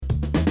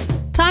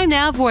Time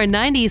now for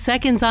 90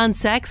 Seconds on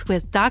Sex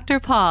with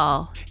Dr.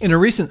 Paul. In a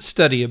recent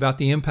study about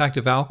the impact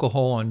of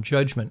alcohol on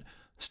judgment,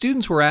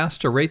 students were asked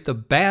to rate the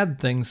bad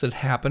things that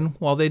happened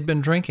while they'd been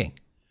drinking.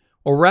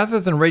 Or rather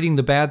than rating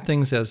the bad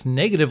things as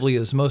negatively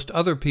as most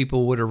other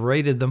people would have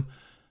rated them,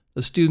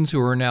 the students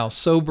who are now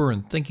sober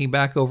and thinking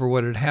back over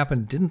what had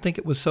happened didn't think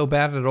it was so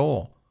bad at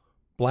all.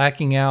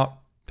 Blacking out,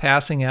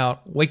 passing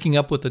out, waking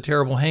up with a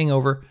terrible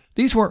hangover,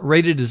 these weren't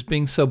rated as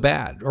being so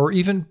bad, or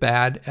even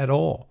bad at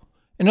all.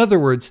 In other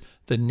words,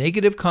 the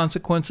negative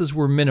consequences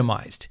were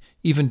minimized,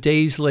 even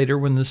days later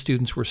when the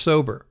students were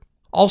sober.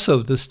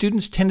 Also, the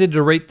students tended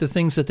to rate the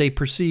things that they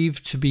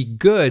perceived to be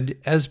good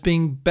as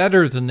being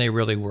better than they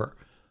really were.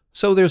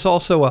 So there's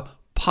also a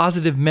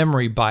positive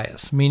memory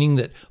bias, meaning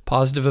that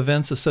positive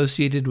events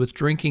associated with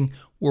drinking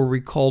were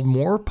recalled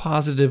more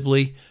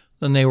positively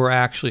than they were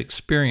actually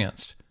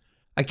experienced.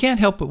 I can't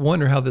help but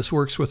wonder how this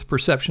works with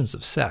perceptions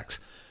of sex.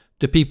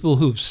 Do people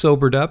who've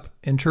sobered up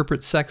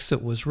interpret sex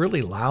that was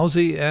really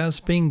lousy as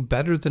being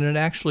better than it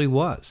actually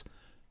was?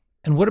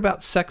 And what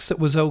about sex that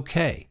was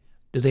okay?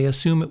 Do they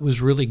assume it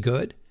was really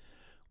good?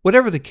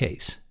 Whatever the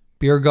case,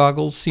 beer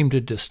goggles seem to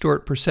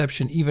distort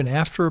perception even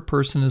after a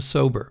person is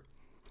sober.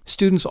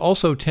 Students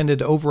also tended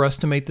to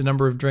overestimate the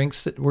number of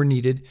drinks that were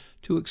needed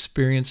to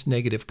experience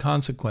negative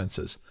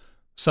consequences.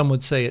 Some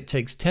would say it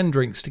takes 10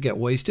 drinks to get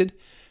wasted,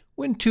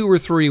 when 2 or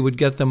 3 would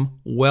get them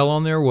well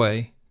on their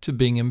way to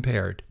being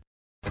impaired.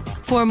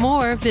 For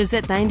more,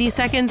 visit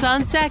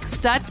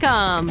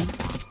 90secondsonsex.com.